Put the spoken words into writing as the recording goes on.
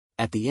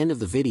At the end of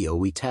the video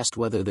we test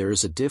whether there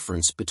is a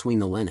difference between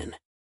the linen.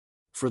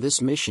 For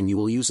this mission you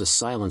will use a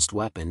silenced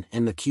weapon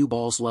and the cue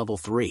balls level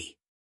 3.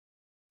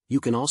 You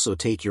can also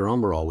take your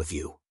overall with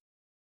you.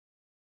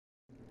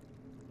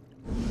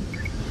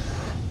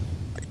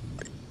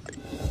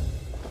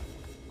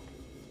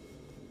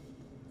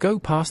 Go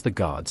past the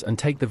guards and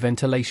take the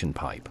ventilation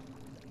pipe.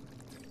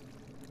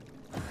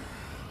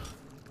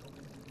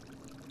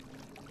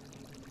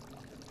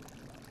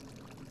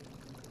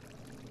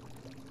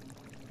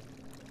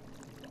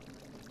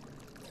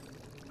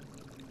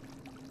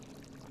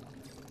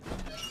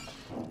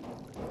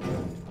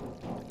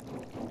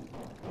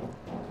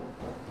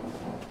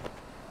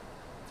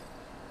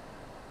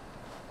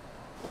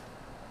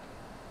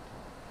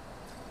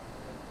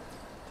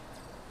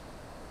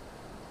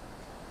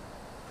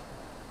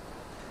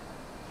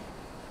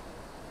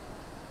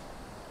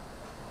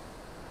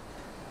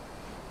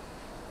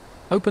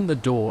 Open the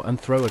door and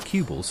throw a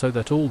cue ball so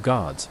that all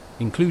guards,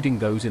 including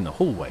those in the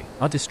hallway,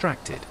 are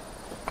distracted.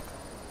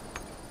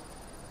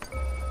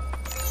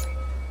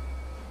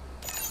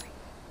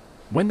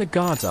 When the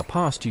guards are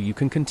past you, you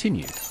can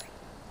continue.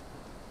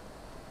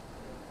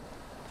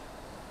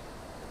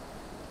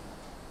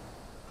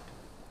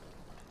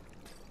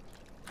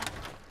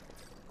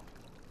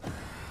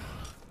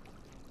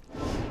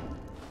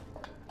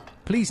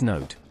 Please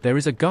note, there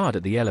is a guard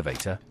at the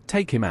elevator.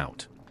 Take him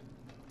out.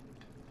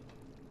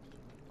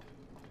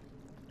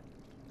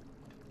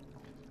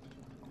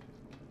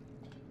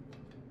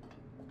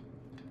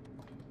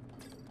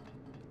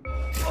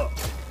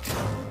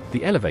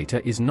 The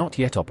elevator is not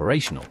yet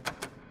operational.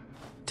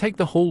 Take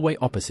the hallway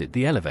opposite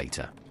the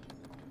elevator.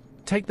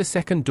 Take the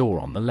second door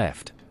on the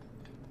left.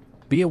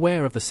 Be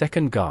aware of the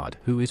second guard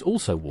who is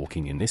also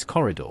walking in this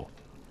corridor.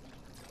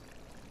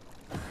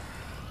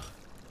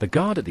 The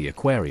guard at the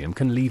aquarium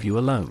can leave you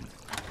alone.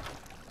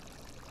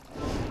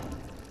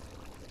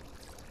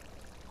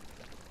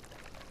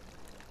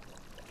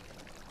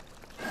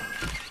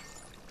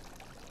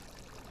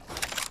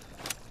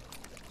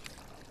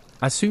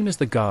 As soon as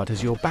the guard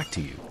has your back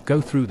to you,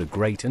 go through the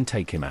grate and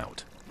take him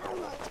out.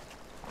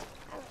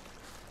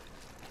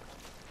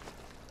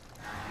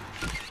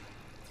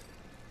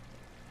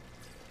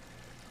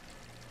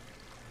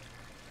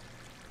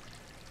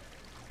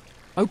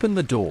 Open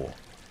the door.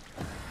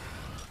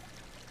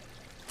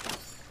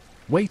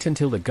 Wait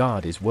until the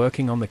guard is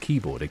working on the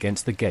keyboard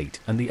against the gate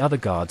and the other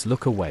guards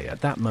look away at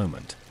that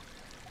moment.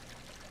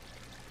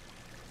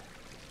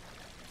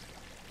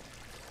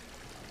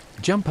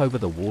 Jump over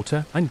the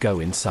water and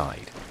go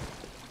inside.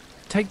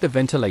 Take the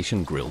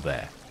ventilation grill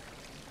there.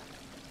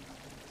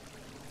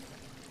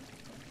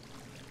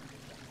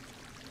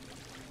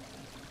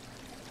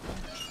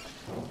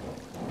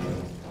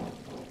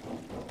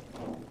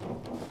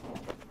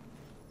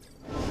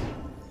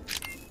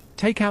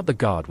 Take out the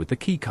guard with the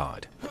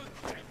keycard.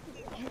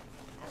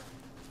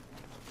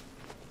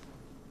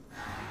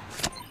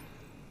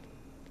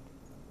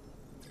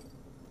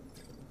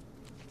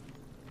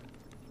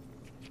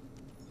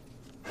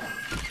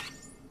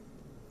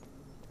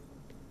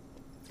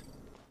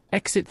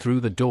 Exit through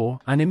the door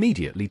and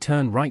immediately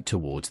turn right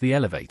towards the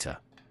elevator.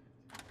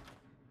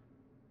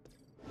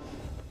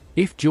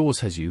 If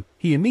Jaws has you,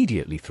 he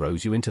immediately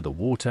throws you into the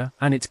water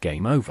and it's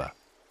game over.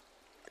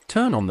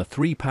 Turn on the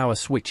 3 power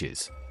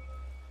switches.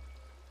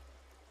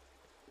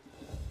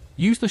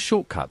 Use the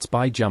shortcuts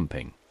by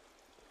jumping.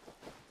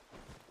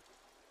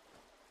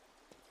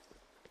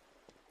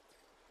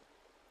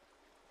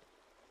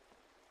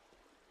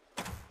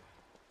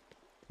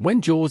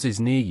 When Jaws is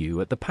near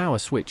you at the power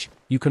switch,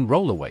 you can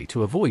roll away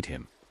to avoid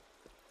him.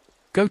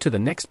 Go to the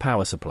next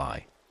power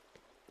supply.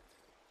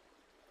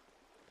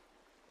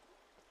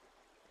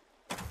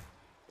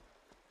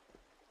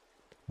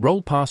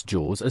 Roll past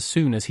Jaws as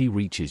soon as he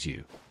reaches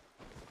you.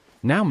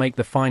 Now make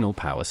the final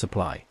power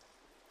supply.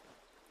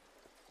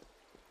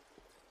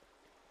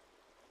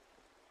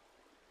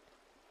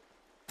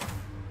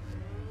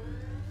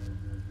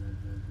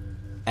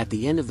 At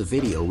the end of the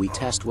video we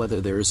test whether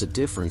there is a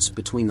difference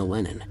between the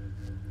linen.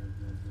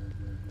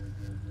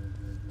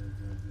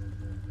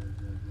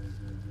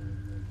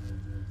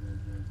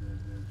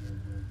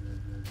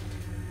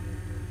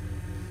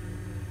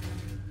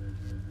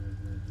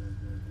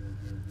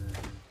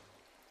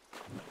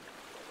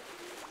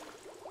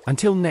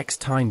 Until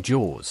next time,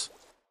 Jaws.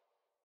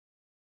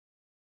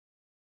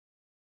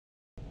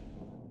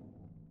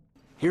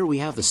 Here we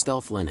have the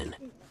stealth linen.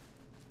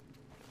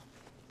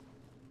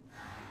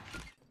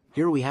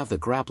 Here we have the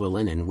grappler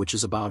linen, which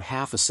is about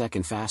half a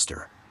second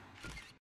faster.